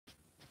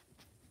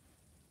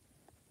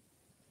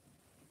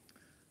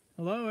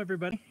Hello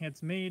everybody,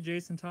 it's me,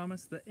 Jason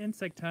Thomas, the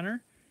Insect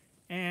Hunter,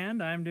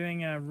 and I'm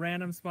doing a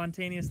random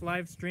spontaneous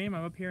live stream.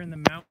 I'm up here in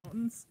the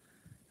mountains,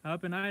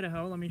 up in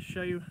Idaho. Let me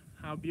show you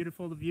how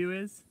beautiful the view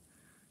is.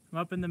 I'm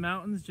up in the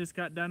mountains, just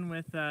got done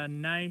with a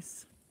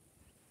nice,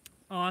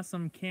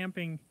 awesome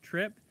camping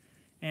trip,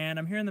 and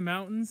I'm here in the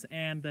mountains,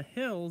 and the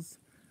hills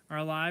are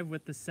alive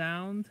with the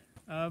sound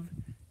of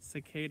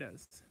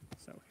cicadas.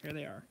 So here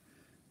they are.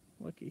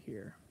 Looky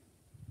here.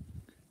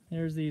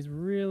 There's these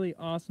really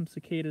awesome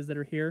cicadas that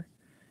are here.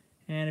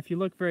 And if you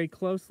look very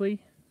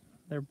closely,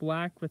 they're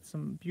black with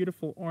some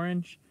beautiful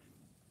orange.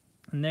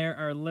 And there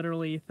are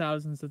literally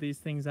thousands of these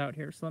things out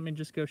here. So let me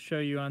just go show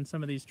you on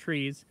some of these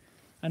trees.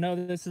 I know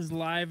that this is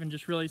live and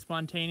just really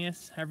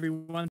spontaneous. Every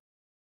once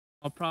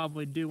I'll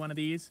probably do one of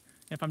these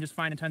if I'm just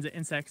finding tons of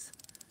insects.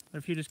 But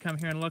if you just come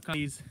here and look on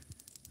these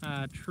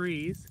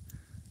trees.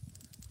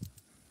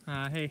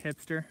 Hey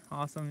hipster,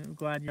 awesome, I'm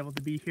glad you're able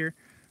to be here.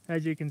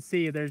 As you can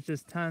see, there's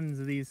just tons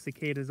of these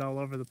cicadas all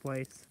over the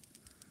place.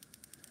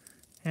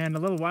 And a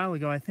little while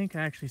ago, I think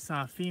I actually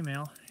saw a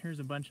female. Here's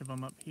a bunch of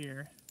them up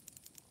here.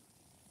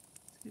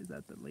 Let's see, is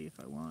that the leaf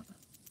I want?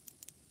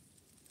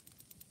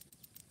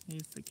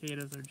 These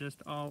cicadas are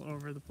just all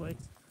over the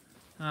place.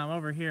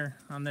 Over here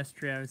on this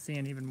tree, I was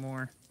seeing even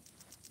more.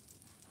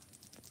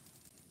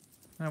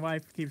 My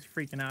wife keeps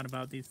freaking out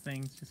about these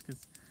things just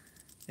because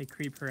they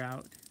creep her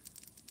out.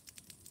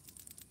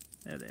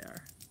 There they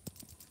are.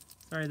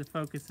 Sorry, the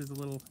focus is a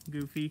little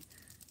goofy.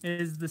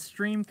 Is the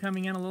stream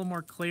coming in a little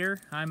more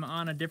clear? I'm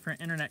on a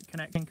different internet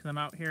connection because I'm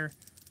out here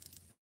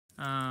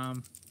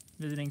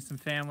visiting some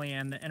family,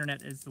 and the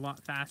internet is a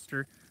lot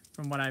faster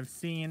from what I've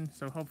seen.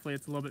 So hopefully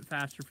it's a little bit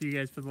faster for you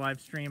guys for the live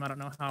stream. I don't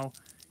know how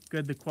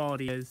good the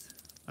quality is,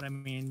 but I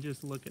mean,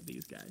 just look at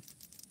these guys.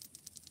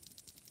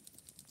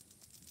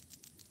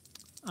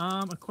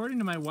 According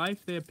to my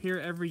wife, they appear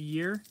every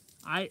year.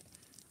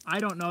 I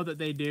don't know that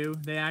they do.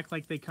 They act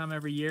like they come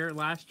every year.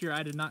 Last year,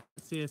 I did not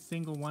see a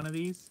single one of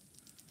these.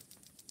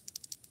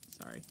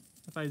 Sorry.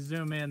 If I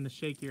zoom in, the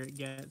shakier it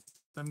gets.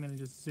 I'm going to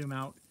just zoom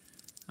out.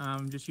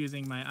 I'm just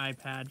using my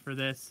iPad for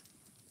this.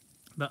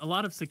 But a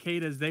lot of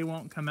cicadas, they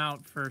won't come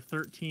out for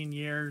 13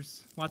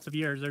 years. Lots of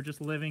years. They're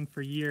just living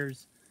for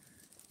years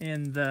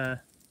in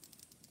the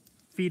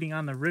feeding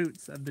on the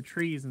roots of the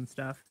trees and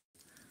stuff.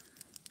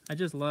 I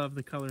just love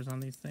the colors on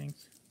these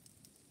things.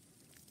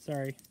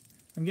 Sorry.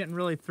 I'm getting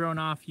really thrown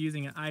off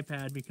using an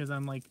iPad because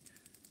I'm like,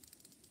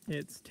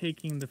 it's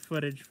taking the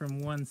footage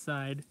from one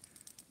side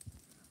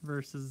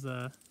versus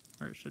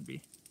where it should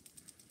be.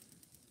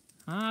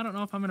 I don't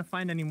know if I'm going to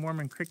find any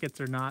Mormon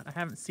crickets or not. I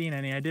haven't seen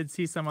any. I did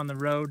see some on the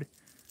road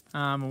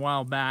a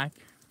while back.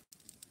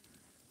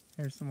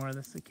 Here's some more of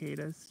the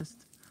cicadas,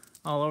 just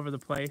all over the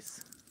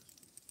place.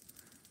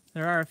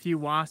 There are a few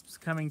wasps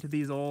coming to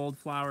these old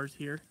flowers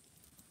here.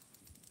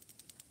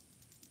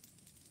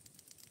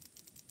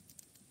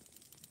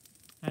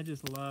 I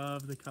just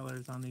love the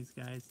colors on these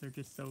guys. They're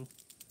just so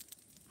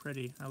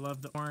pretty. I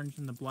love the orange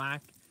and the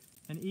black.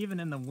 And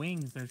even in the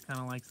wings, there's kind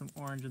of like some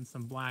orange and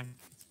some black.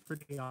 It's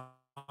pretty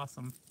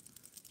awesome.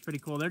 It's pretty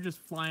cool. They're just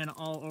flying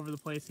all over the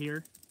place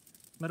here.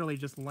 Literally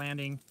just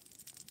landing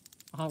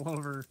all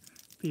over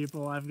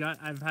people. I've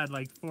had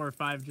like 4 or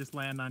 5 just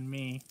land on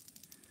me.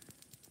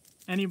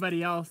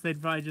 Anybody else,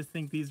 they'd probably just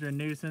think these are a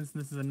nuisance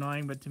and this is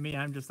annoying. But to me,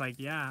 I'm just like,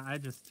 yeah,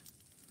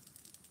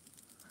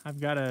 I've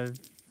got to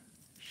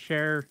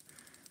share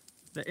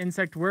the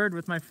insect word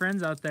with my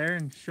friends out there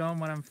and show them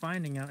what I'm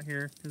finding out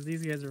here, because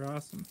these guys are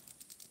awesome.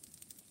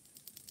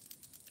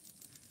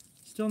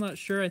 Still not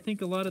sure. I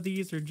think a lot of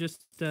these are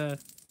just I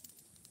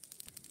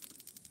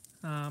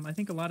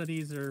think a lot of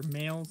these are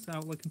males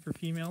out looking for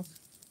females.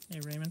 Hey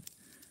Raymond.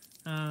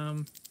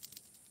 I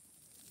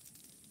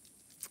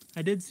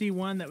did see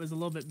one that was a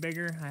little bit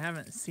bigger. I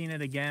haven't seen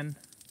it again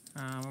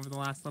over the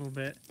last little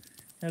bit.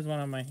 There's one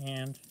on my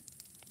hand.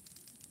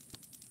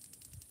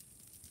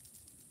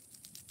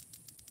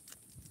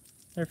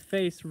 Their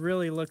face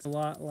really looks a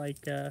lot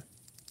like,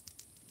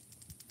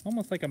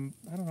 almost like a,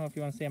 I don't know if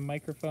you want to say a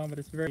microphone, but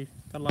it's got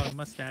a lot of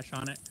mustache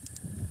on it.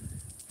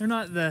 They're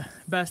not the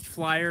best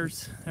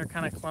flyers. They're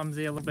kind of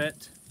clumsy a little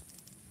bit.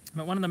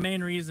 But one of the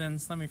main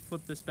reasons, let me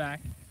flip this back.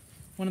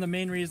 One of the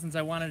main reasons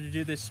I wanted to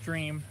do this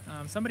stream,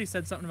 somebody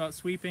said something about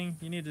sweeping.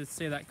 You need to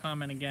say that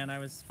comment again. I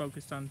was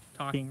focused on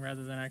talking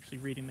rather than actually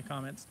reading the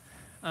comments.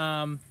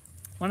 One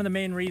of the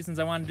main reasons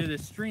I wanted to do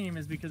this stream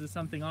is because of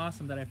something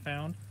awesome that I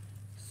found.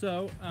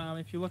 So,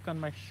 if you look on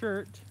my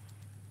shirt,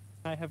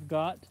 I have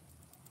got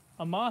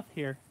a moth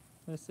here.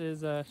 This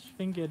is a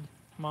sphingid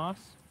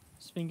moth,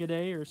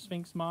 sphingidae or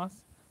sphinx moth,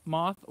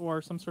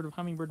 or some sort of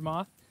hummingbird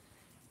moth.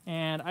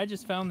 And I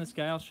just found this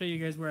guy. I'll show you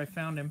guys where I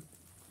found him.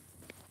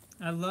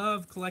 I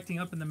love collecting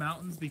up in the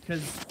mountains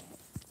because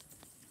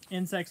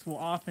insects will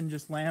often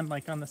just land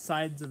like on the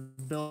sides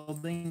of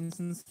buildings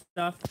and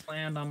stuff,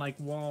 land on like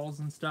walls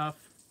and stuff.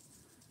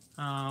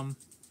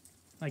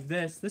 Like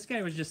this. This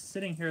guy was just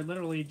sitting here,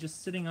 literally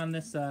just sitting on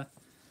this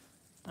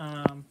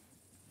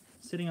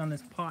sitting on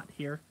this pot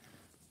here.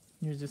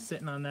 He was just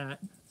sitting on that.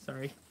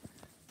 Sorry.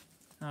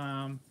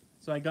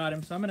 So I got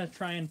him. So I'm going to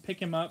try and pick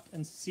him up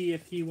and see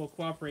if he will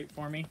cooperate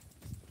for me.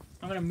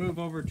 I'm going to move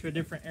over to a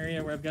different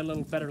area where I've got a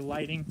little better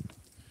lighting.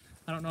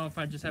 I don't know if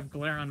I just have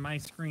glare on my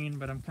screen,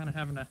 but I'm kind of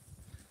having a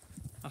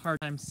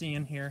hard time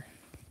seeing here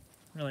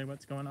really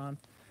what's going on.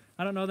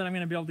 I don't know that I'm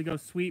going to be able to go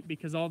sweep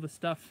because all the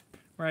stuff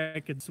where I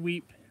could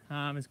sweep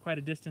is quite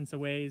a distance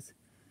away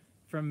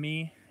from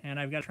me, and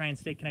I've got to try and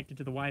stay connected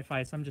to the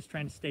Wi-Fi, so I'm just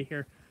trying to stay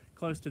here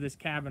close to this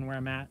cabin where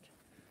I'm at.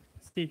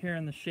 Stay here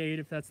in the shade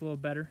if that's a little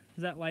better.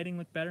 Does that lighting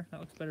look better? That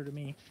looks better to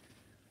me.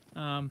 So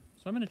I'm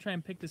going to try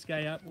and pick this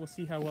guy up. We'll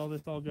see how well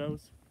this all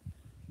goes.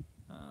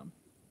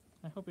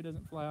 I hope he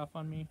doesn't fly off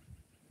on me.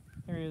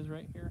 Here he is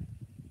right here.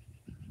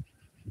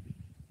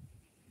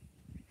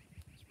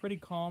 It's pretty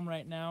calm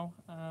right now.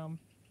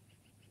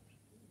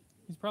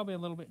 He's probably a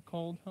little bit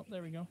cold. Oh,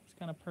 there we go. He's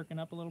kind of perking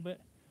up a little bit.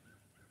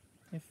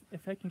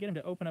 If I can get him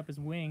to open up his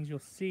wings, you'll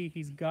see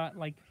he's got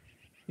like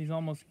these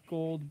almost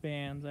gold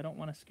bands. I don't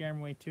want to scare him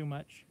away too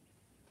much.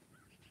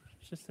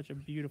 It's just such a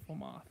beautiful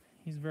moth.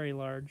 He's very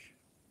large.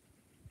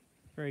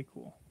 Very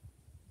cool.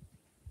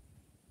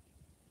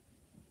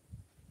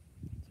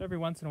 So every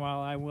once in a while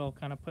I will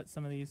kind of put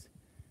some of these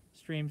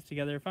streams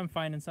together if I'm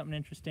finding something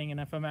interesting, and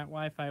if I'm at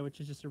Wi-Fi, which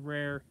is just a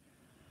rare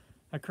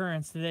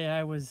occurrence. Today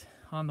I was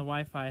on the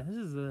Wi-Fi. This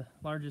is the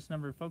largest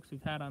number of folks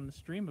we've had on the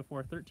stream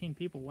before, 13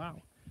 people.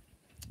 Wow.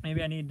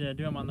 Maybe I need to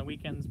do them on the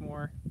weekends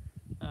more.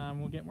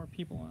 We'll get more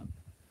people on.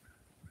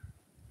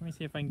 Let me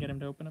see if I can get him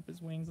to open up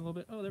his wings a little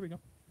bit. Oh, there we go.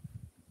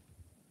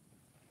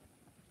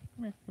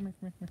 Come here, come here,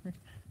 come here, come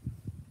here.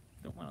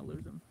 Don't want to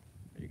lose him.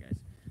 There you guys.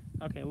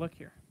 Okay, look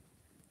here.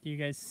 Do you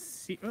guys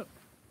see? Oh,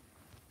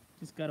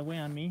 just got away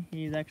on me.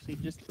 He's actually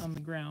just on the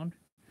ground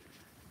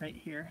right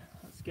here.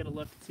 Let's get a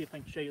look and see if I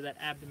can show you that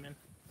abdomen.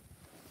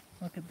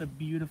 Look at the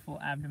beautiful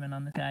abdomen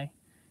on this guy.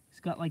 He's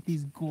got like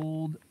these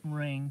gold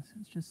rings.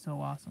 It's just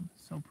so awesome,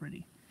 so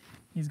pretty.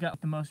 He's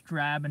got the most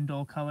drab and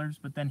dull colors,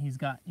 but then he's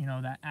got, you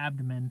know, that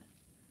abdomen.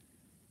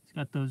 He's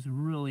got those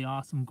really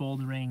awesome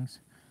gold rings.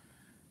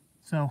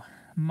 So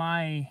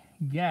my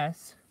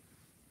guess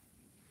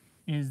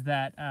is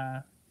that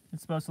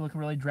it's supposed to look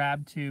really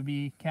drab to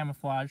be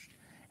camouflaged,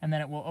 and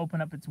then it will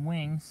open up its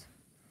wings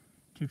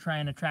to try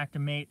and attract a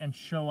mate and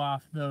show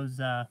off those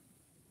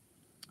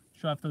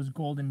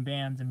golden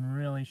bands and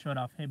really show it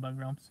off. Hey, Bug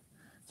Realms.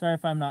 Sorry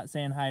if I'm not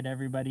saying hi to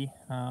everybody.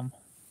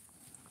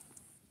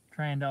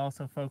 Trying to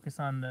also focus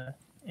on the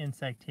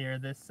insect here,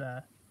 this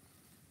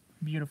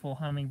beautiful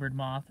hummingbird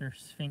moth or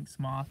sphinx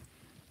moth.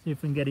 See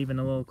if we can get even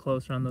a little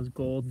closer on those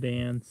gold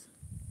bands.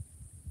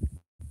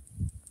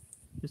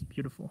 Just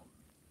beautiful.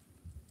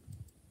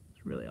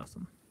 It's really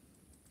awesome.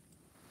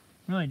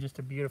 Really just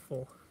a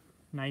beautiful,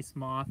 nice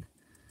moth.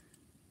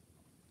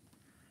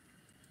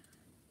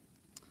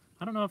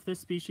 I don't know if this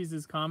species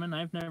is common.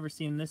 I've never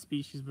seen this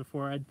species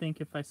before. I'd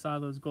think if I saw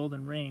those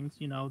golden rings,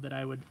 you know, that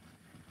I would,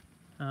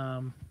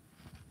 I'd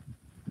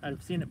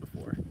have seen it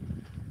before.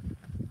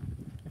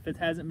 If it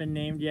hasn't been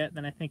named yet,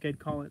 then I think I'd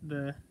call it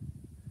the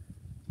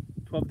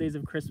 12 Days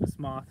of Christmas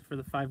moth for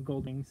the 5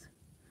 gold rings.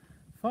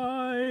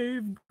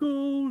 5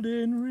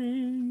 golden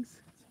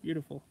rings. It's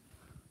beautiful.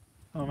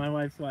 Oh, my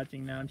wife's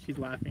watching now and she's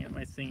laughing at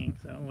my singing,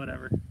 so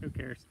whatever. Who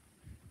cares?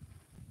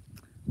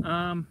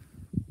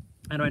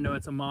 How do I know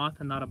it's a moth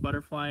and not a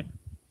butterfly?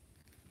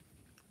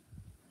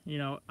 You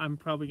know, I'm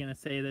probably going to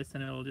say this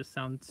and it'll just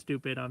sound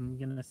stupid. I'm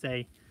going to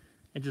say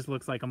it just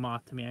looks like a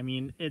moth to me. I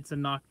mean, it's a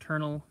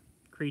nocturnal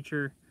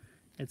creature.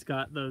 It's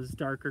got those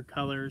darker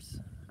colors,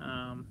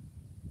 kind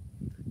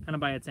of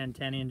by its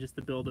antennae and just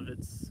the build of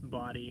its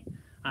body.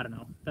 I don't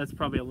know. That's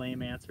probably a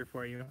lame answer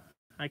for you.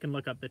 I can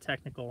look up the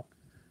technical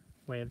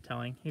way of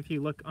telling. If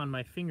you look on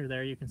my finger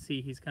there, you can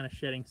see he's kind of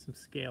shedding some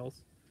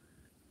scales.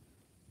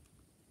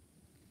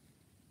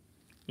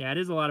 Yeah, it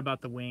is a lot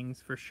about the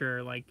wings for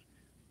sure. Like,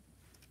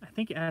 I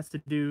think it has to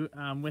do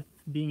with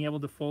being able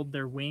to fold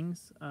their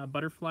wings.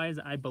 Butterflies,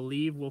 I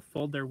believe, will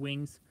fold their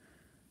wings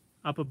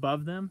up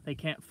above them. They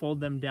can't fold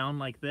them down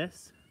like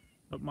this,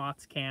 but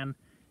moths can.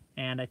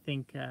 And I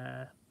think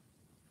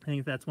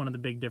that's one of the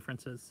big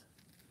differences.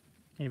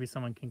 Maybe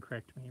someone can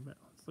correct me, but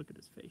let's look at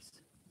his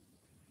face.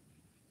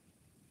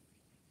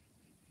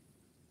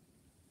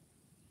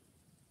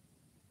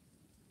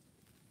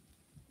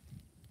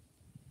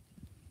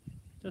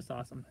 Just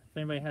awesome. If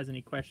anybody has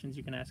any questions,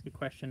 you can ask a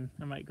question.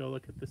 I might go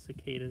look at the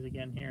cicadas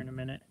again here in a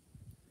minute.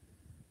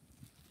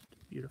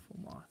 Beautiful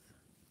moth.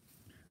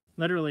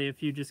 Literally,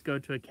 if you just go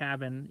to a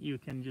cabin, you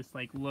can just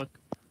like look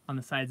on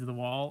the sides of the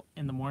wall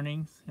in the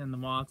mornings, and the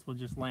moths will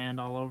just land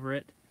all over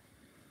it.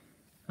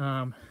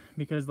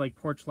 Because like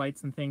porch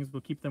lights and things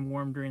will keep them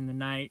warm during the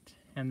night,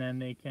 and then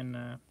they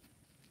can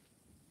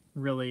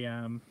really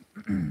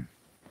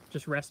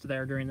just rest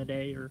there during the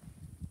day, or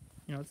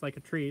you know, it's like a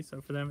tree, so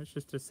for them it's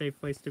just a safe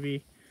place to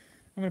be.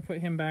 I'm going to put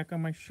him back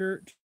on my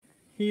shirt.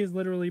 He has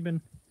literally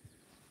been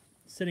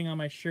sitting on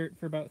my shirt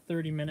for about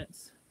 30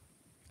 minutes.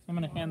 I'm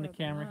going to hand the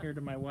camera here to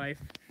my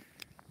wife,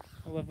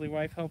 a lovely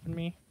wife helping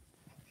me.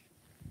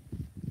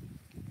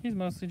 He's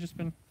mostly just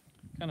been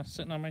kind of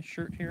sitting on my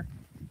shirt here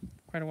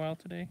for quite a while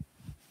today.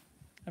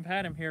 I've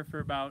had him here for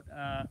about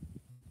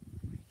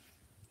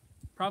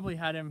probably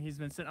had him, he's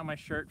been sitting on my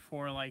shirt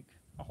for like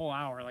a whole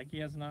hour. Like he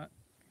has not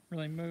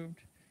really moved.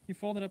 He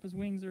folded up his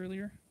wings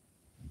earlier.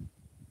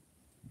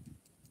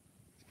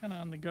 He's kind of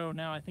on the go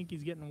now. I think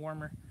he's getting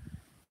warmer.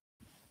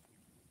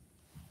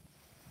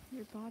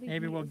 Your body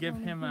Maybe heat we'll is give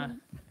warming him a,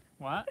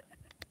 what?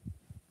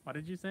 What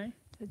did you say?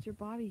 Said your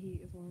body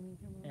heat is warming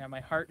him up. Yeah,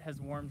 my heart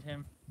has warmed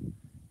him.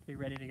 Be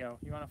ready to go.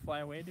 You want to fly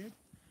away, dude?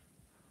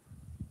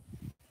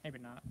 Maybe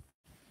not.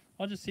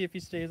 I'll just see if he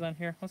stays on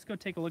here. Let's go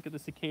take a look at the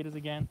cicadas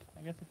again.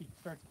 I guess if he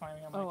starts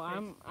climbing on my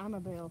face. I'm a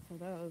bail for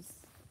those.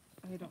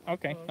 I don't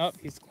Okay. like Oh,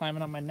 those. he's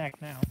climbing on my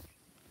neck now.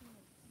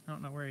 I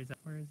don't know where he's at.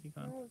 Where is he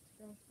gone?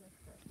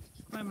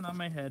 He's climbing on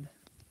my head.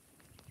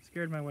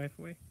 Scared my wife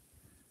away.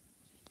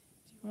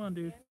 Come on,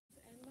 dude.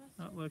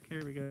 Oh, look,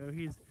 here we go.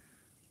 He's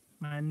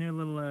my new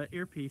little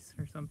earpiece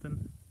or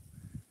something.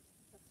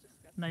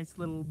 Nice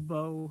little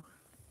bow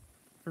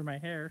for my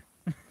hair.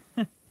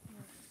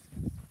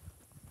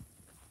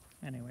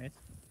 Anyways,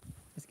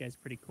 this guy's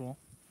pretty cool.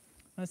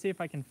 Let's see if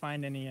I can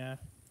find any,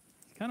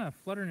 he's kind of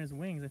fluttering his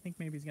wings. I think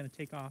maybe he's going to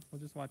take off. We'll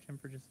just watch him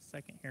for just a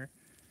second here.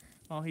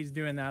 While he's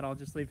doing that, I'll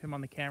just leave him on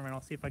the camera and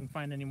I'll see if I can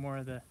find any more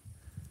of the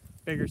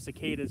bigger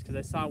cicadas, because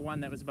I saw one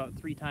that was about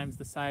 3 times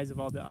the size of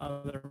all the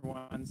other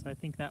ones. So I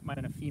think that might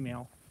have been a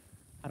female.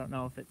 I don't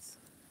know if it's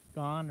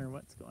gone or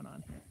what's going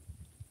on here.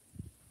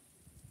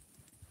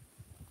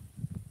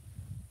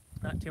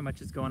 Not too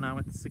much is going on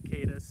with the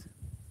cicadas.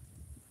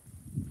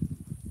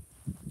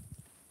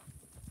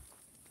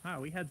 Wow,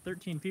 we had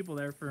 13 people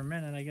there for a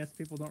minute. I guess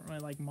people don't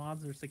really like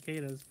moths or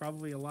cicadas.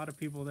 Probably a lot of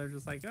people, they're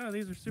just like, oh,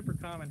 these are super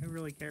common. Who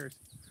really cares?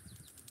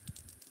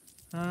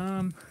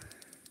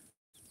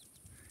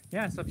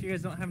 Yeah, so if you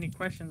guys don't have any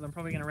questions, I'm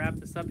probably going to wrap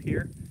this up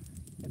here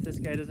if this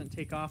guy doesn't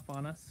take off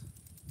on us.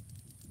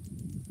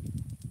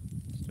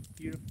 Just a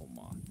beautiful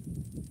moth.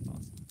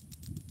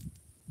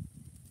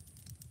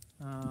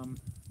 Awesome.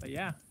 But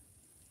yeah,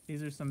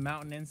 these are some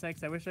mountain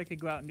insects. I wish I could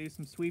go out and do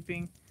some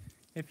sweeping.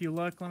 If you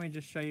look, let me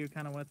just show you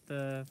kind of what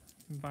the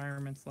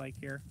environment's like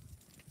here.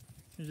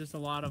 There's just a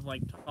lot of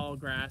like tall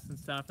grass and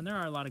stuff, and there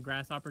are a lot of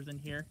grasshoppers in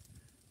here.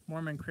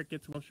 Mormon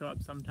crickets will show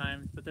up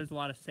sometimes, but there's a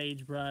lot of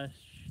sagebrush,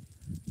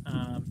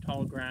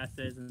 tall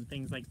grasses, and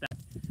things like that.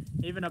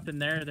 Even up in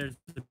there, there's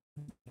a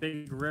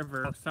big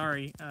river. Oh,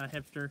 sorry,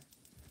 hipster.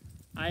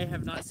 I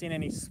have not seen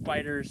any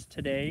spiders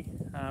today,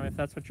 if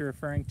that's what you're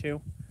referring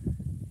to.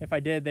 If I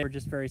did, they were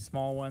just very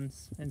small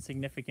ones,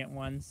 insignificant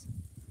ones.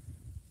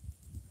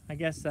 I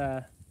guess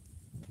I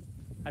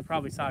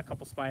probably saw a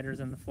couple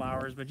spiders in the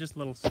flowers, but just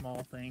little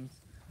small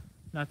things.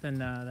 Nothing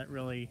that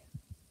really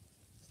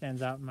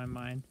stands out in my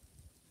mind.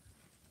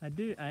 I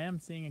am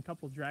seeing a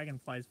couple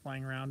dragonflies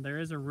flying around. There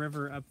is a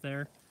river up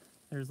there.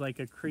 There's like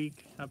a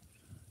creek up,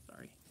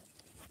 sorry.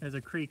 There's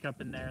a creek up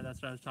in there,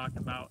 that's what I was talking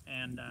about.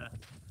 And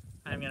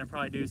I'm gonna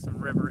probably do some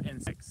river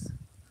insects.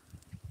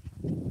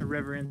 A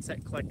river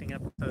insect collecting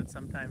episode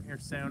sometime here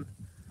soon.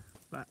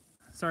 But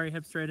sorry,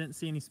 hipster, I didn't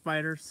see any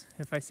spiders.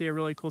 If I see a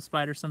really cool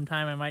spider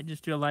sometime, I might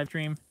just do a live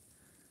stream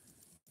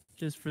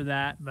just for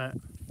that. But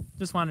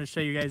just wanted to show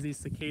you guys these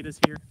cicadas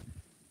here.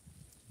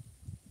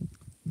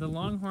 The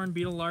longhorn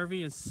beetle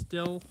larvae is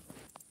still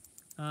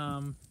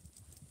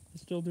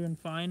doing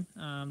fine.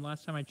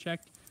 Last time I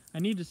checked, I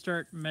need to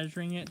start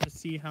measuring it to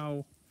see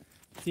how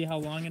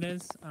long it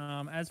is.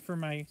 As for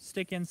my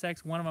stick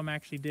insects, one of them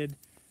actually did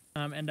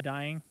end up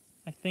dying.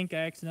 I think I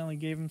accidentally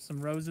gave him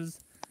some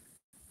roses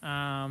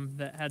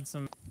that had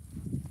some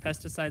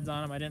pesticides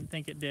on them. I didn't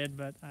think it did,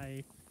 but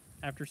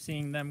after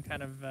seeing them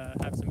kind of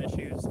have some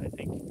issues, I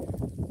think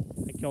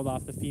I killed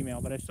off the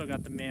female, but I still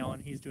got the male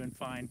and he's doing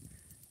fine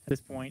at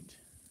this point.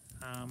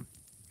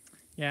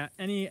 Yeah,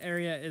 any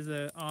area is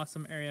an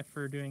awesome area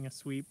for doing a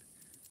sweep,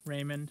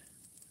 Raymond.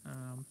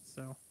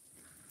 So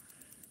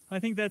I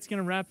think that's going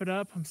to wrap it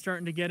up. I'm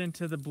starting to get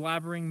into the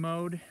blabbering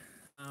mode.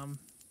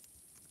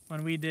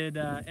 When we did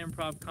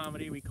improv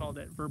comedy, we called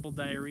it verbal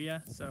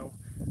diarrhea. So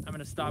I'm going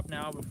to stop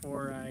now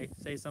before I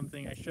say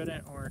something I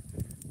shouldn't or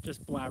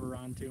just blabber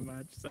on too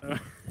much. So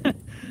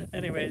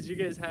anyways, you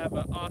guys have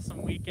an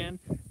awesome weekend.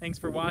 Thanks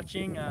for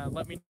watching.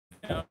 Let me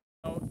know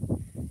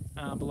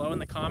below in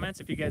the comments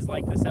if you guys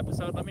like this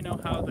episode. Let me know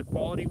how the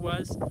quality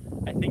was.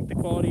 I think the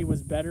quality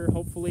was better,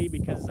 hopefully,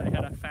 because I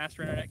had a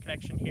faster internet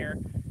connection here,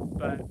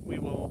 but we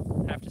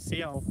will have to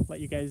see. I'll let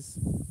you guys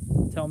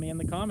tell me in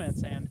the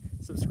comments, and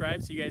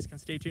subscribe so you guys can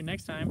stay tuned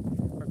next time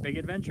for big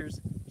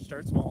adventures.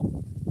 Start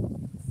small.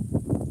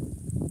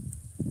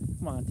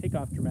 Come on, take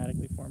off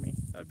dramatically for me.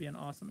 That would be an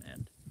awesome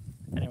end.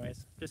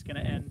 Anyways, just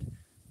gonna end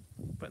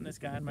putting this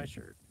guy on my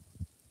shirt.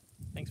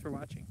 Thanks for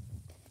watching.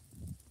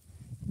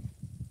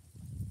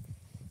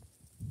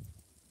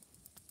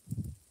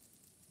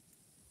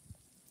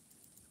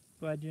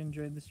 Glad you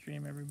enjoyed the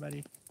stream,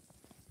 everybody.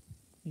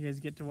 You guys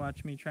get to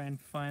watch me try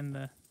and find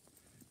the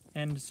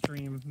end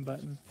stream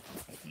button.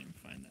 If I can even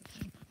find that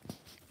thing.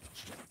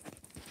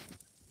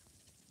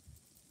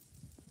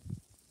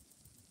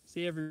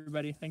 See you,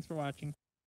 everybody. Thanks for watching.